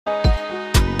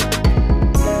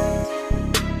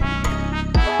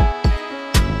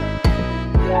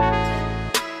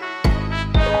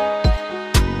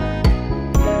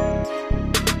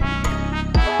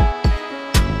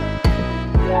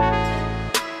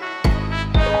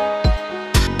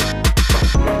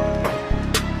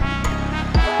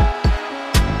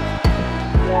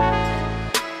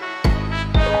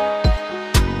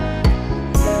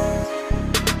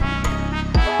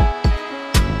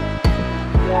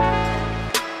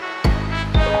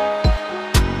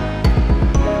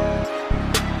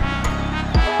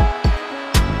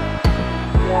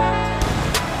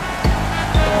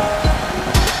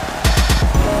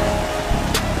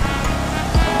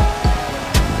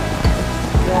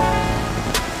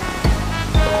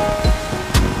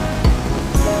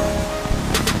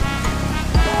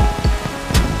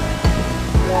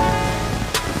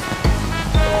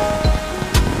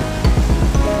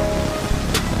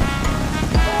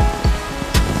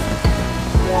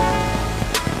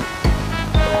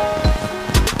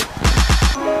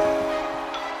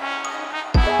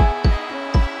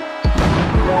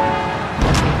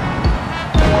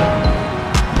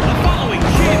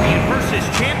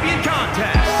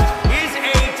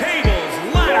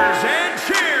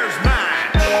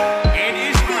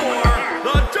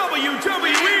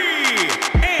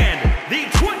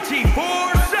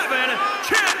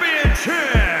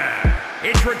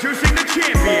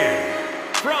champion,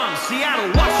 from Seattle,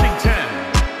 Washington,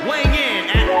 weighing in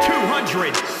at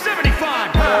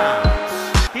 275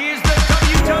 pounds, he is the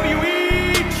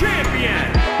WWE champion,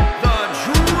 the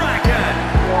Dragon.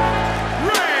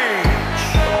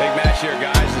 Rage. Big match here,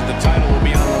 guys, as the title will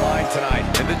be on the line tonight.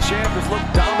 And the champ has looked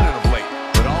dominant of late.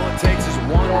 But all it takes is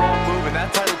one wrong move, and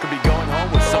that title could be going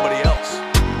home with somebody else.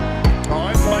 Oh,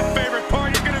 this is my favorite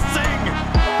part. You're gonna sing.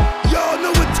 Y'all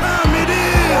know what time it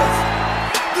is.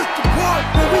 This the part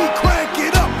where we crank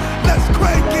it up. Let's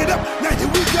crank it up. Now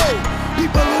here we go.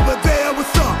 People over there,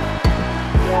 what's up?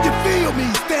 You feel me?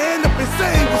 Stand up and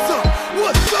say what's up.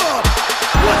 What's up?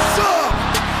 What's up?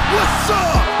 What's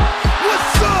up?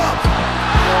 What's up?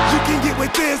 You can get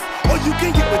with this, or you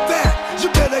can get with that. You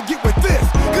better get with this,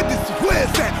 cause this is where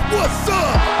it's at. What's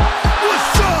up?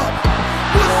 What's up?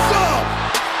 What's up?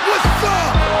 What's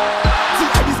up? See,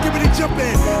 I be skipping and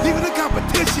jumping, leaving the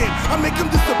competition. I make them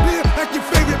disappear like your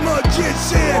favorite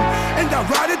magician. And I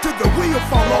ride it till the wheel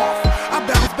fall off. I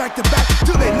bounce back to back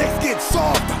till their necks get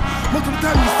soft. Most of the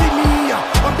time you see me,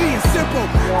 I'm being simple.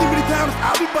 Too many times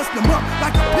I'll be busting them up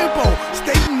like a pimple,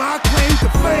 stating my claim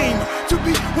to fame, to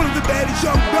be one of the baddest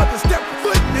young brothers step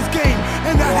foot in this game.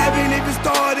 And I haven't even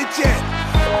started yet.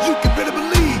 You can better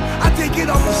believe I take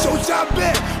it off the show shop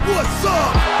bet. What's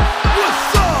up?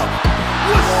 What's up?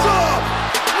 What's up?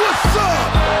 What's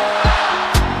up?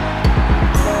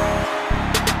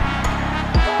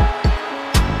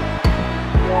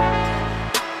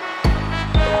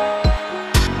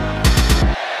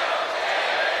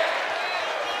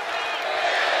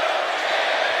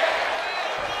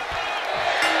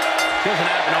 Doesn't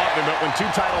happen often, but when two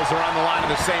titles are on the line in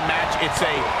the same match, it's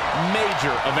a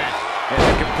major event. And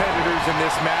the competitors in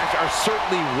this match are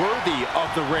certainly worthy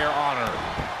of the rare honor.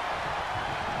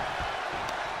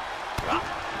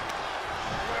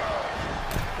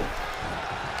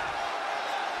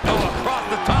 Oh, across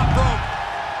the top rope.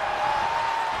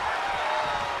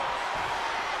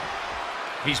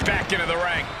 He's back into the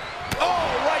ring. Oh,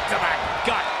 right to the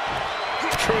gut.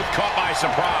 Truth caught by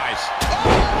surprise. Oh,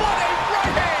 what a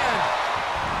right hand!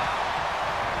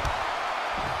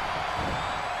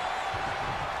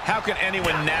 How can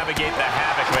anyone navigate the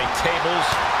havoc of a tables,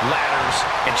 ladders,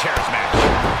 and chairs match?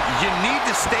 You need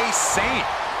to stay sane.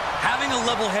 Having a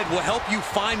level head will help you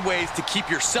find ways to keep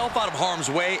yourself out of harm's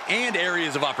way and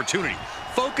areas of opportunity.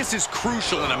 Focus is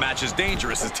crucial in a match as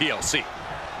dangerous as TLC.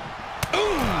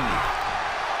 Ooh!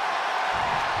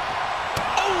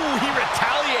 Oh, he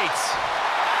retaliates.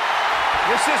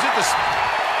 This isn't the...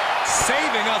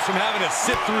 Saving us from having to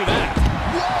sit through that.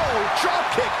 Whoa! Drop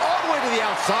kick all the way to the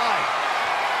outside.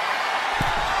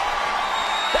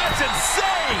 That's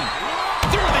insane!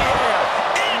 Through the air,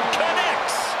 and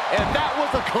connects! And that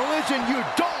was a collision you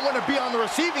don't want to be on the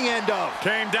receiving end of.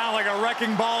 Came down like a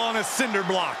wrecking ball on a cinder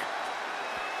block.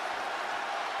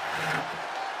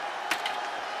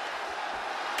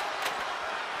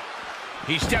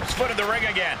 He steps foot in the ring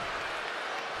again.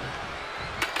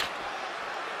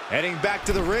 Heading back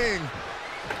to the ring.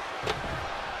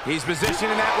 He's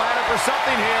positioning that ladder for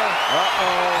something here.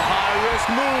 Uh-oh, high-risk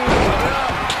move. Coming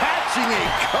up, catching a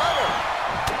cutter.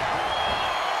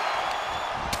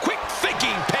 Quick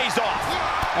thinking pays off.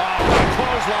 Oh, what a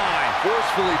clothesline.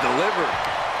 Forcefully delivered.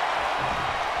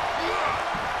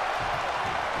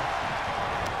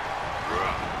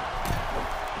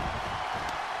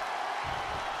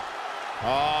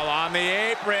 All on the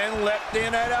apron,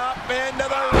 lifting it up into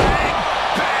the ring.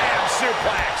 Bam!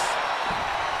 Suplex.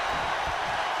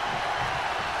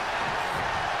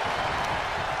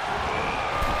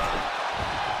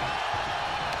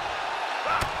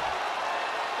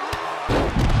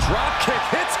 Drop kick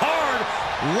hits hard,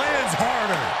 lands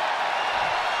harder.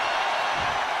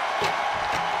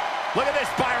 Look at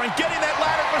this, Byron, getting that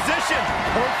ladder position.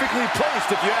 Perfectly placed,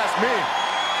 if you ask me.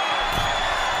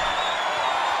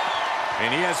 And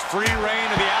he has free reign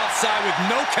to the outside with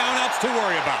no countouts to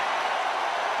worry about.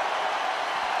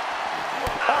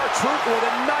 R-Truth with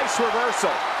a nice reversal.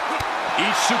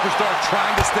 Each superstar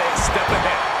trying to stay a step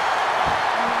ahead.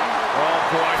 Oh,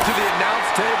 boy, to the announce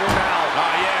table now.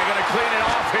 Oh, yeah, gonna clean it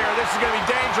off here. This is gonna be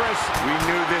dangerous. We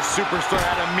knew this superstar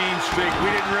had a mean streak. We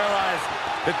didn't realize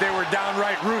that they were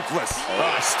downright ruthless.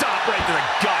 Oh, stop right to the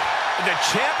gut. The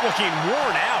champ looking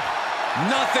worn out.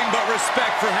 Nothing but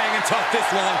respect for hanging tough this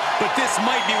long, but this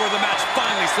might be where the match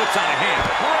finally slips out of hand.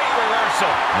 Great reversal.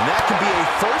 And that can be a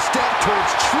first step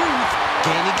towards Truth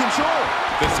gaining control.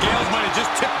 The scales might have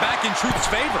just tipped back in Truth's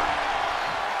favor.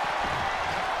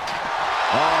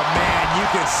 Oh, man, you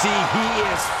can see he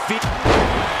is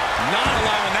Not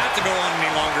allowing that to go on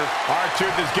any longer.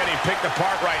 R-Truth is getting picked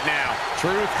apart right now.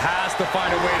 Truth has to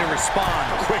find a way to respond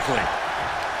quickly.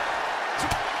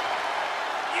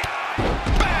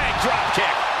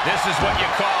 This is what you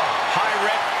call high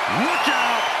risk. Look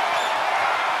out!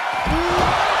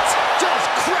 What? Just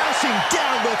crashing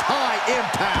down with high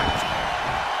impact.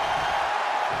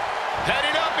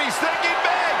 Heading up, he's thinking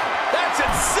big. That's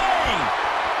insane.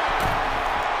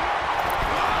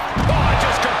 Oh,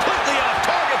 just completely off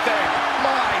target there.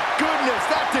 My goodness,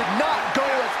 that did not go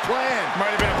as planned.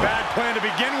 Might have been a bad plan to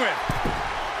begin with.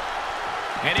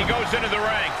 And he goes into the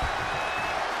ring.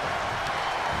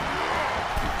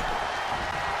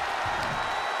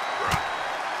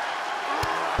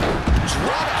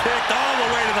 Drop kicked all the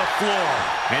way to the floor.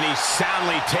 And he's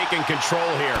soundly taking control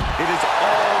here. It is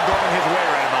all going his way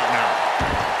right about now.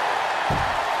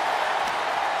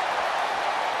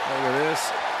 Look at this.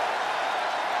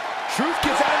 Truth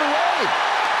gets out of the way.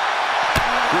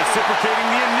 Reciprocating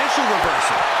the initial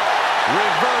reversal.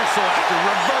 Reversal after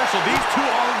reversal. These two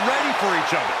are ready for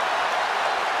each other.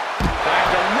 Back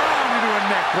around into a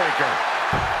neck breaker.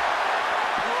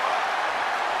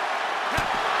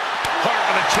 Hard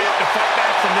for the champ to fight back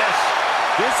from this.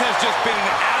 This has just been an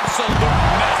absolute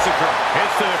massacre.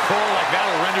 Hits to the core like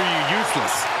that'll render you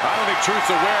useless. I don't think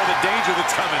Truth's aware of the danger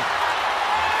that's coming.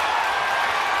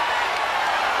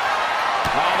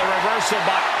 Oh, the reversal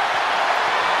by...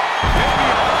 Maybe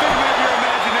a figment of your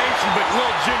imagination, but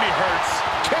little Jimmy hurts.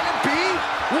 Can it be?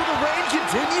 Will the reign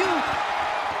continue?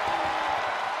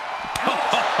 Oh,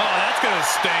 that's gonna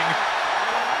sting.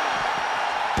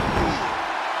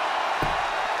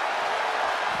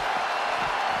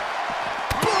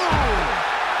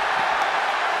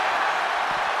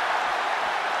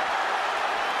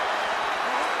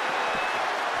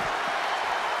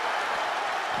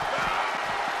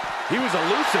 He was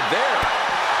elusive there.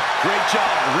 Great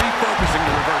job refocusing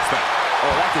to reverse that.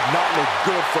 Oh, that did not look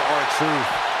good for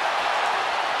R-Truth.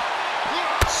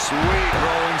 Sweet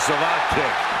rolling savate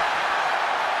kick.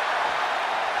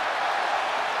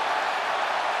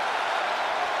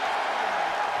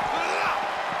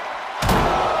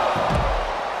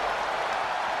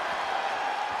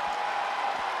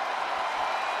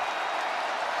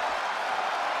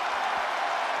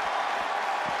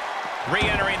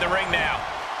 Re-entering the ring now.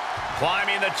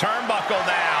 Climbing the turnbuckle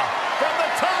now. From the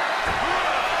top.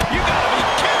 You gotta be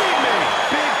kidding me.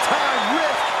 Big time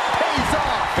risk pays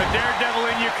off. The daredevil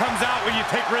in you comes out when you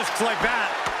take risks like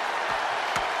that.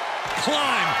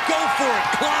 Climb. Go for it.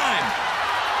 Climb.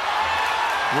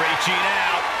 Reaching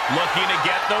out. Looking to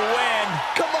get the win.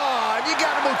 Come on, you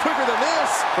gotta move quicker than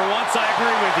this. For once, I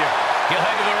agree with you. He'll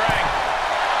head to the ring.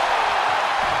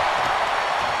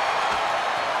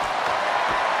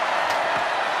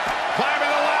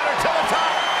 Climbing the ladder to the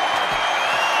top.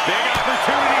 Big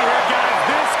opportunity here, guys.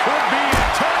 This could be a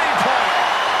turning point.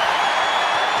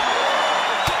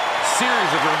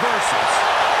 Series of reversals.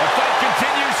 The fight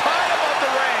continues high above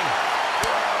the ring.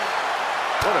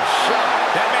 What a shot.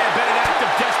 That may have been an act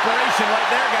of desperation right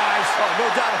there, guys. Oh, no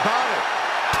doubt about it.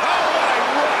 Oh, what a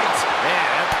right.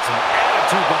 Man, that's some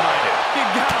attitude behind it. You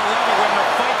gotta love it when the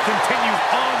fight continues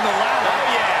on the ladder.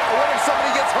 Oh, yeah. What if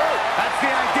somebody gets hurt? That's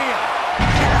the idea.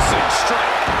 Piercing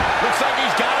strike. Looks like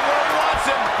he's got him where he wants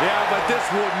him. Yeah, but this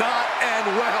will not end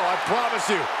well, I promise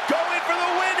you. Going for the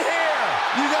win here.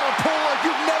 You gotta pull like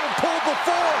you've never pulled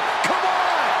before. Come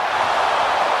on!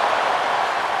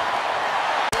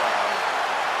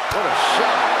 What a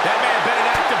shot. That may have been an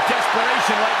act of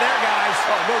desperation right there, guys.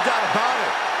 Oh, no doubt about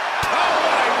it. Oh,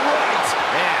 what a right.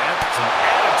 Man, that's some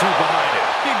attitude behind it.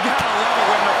 You gotta love it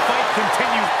when the fight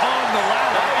continues on the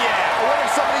ladder. Oh, yeah. What if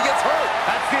somebody gets hurt?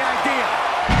 That's the idea.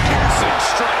 Piercing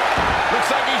strike. Looks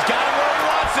like he's got him where he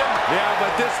wants him. Yeah,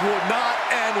 but this will not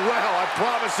end well, I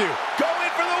promise you.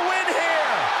 Going for the win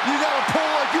here. You gotta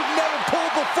pull like you've never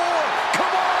pulled before.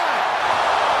 Come on!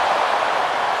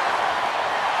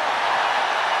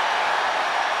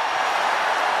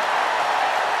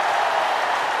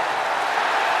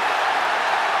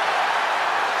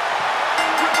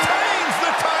 Retains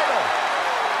the title.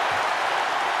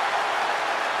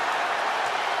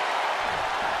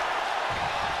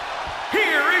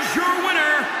 Here is your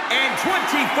winner and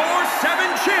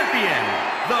 24/7 champion,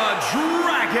 the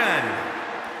Dragon,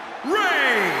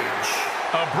 Rage.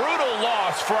 A brutal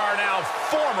loss for our now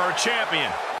former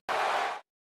champion.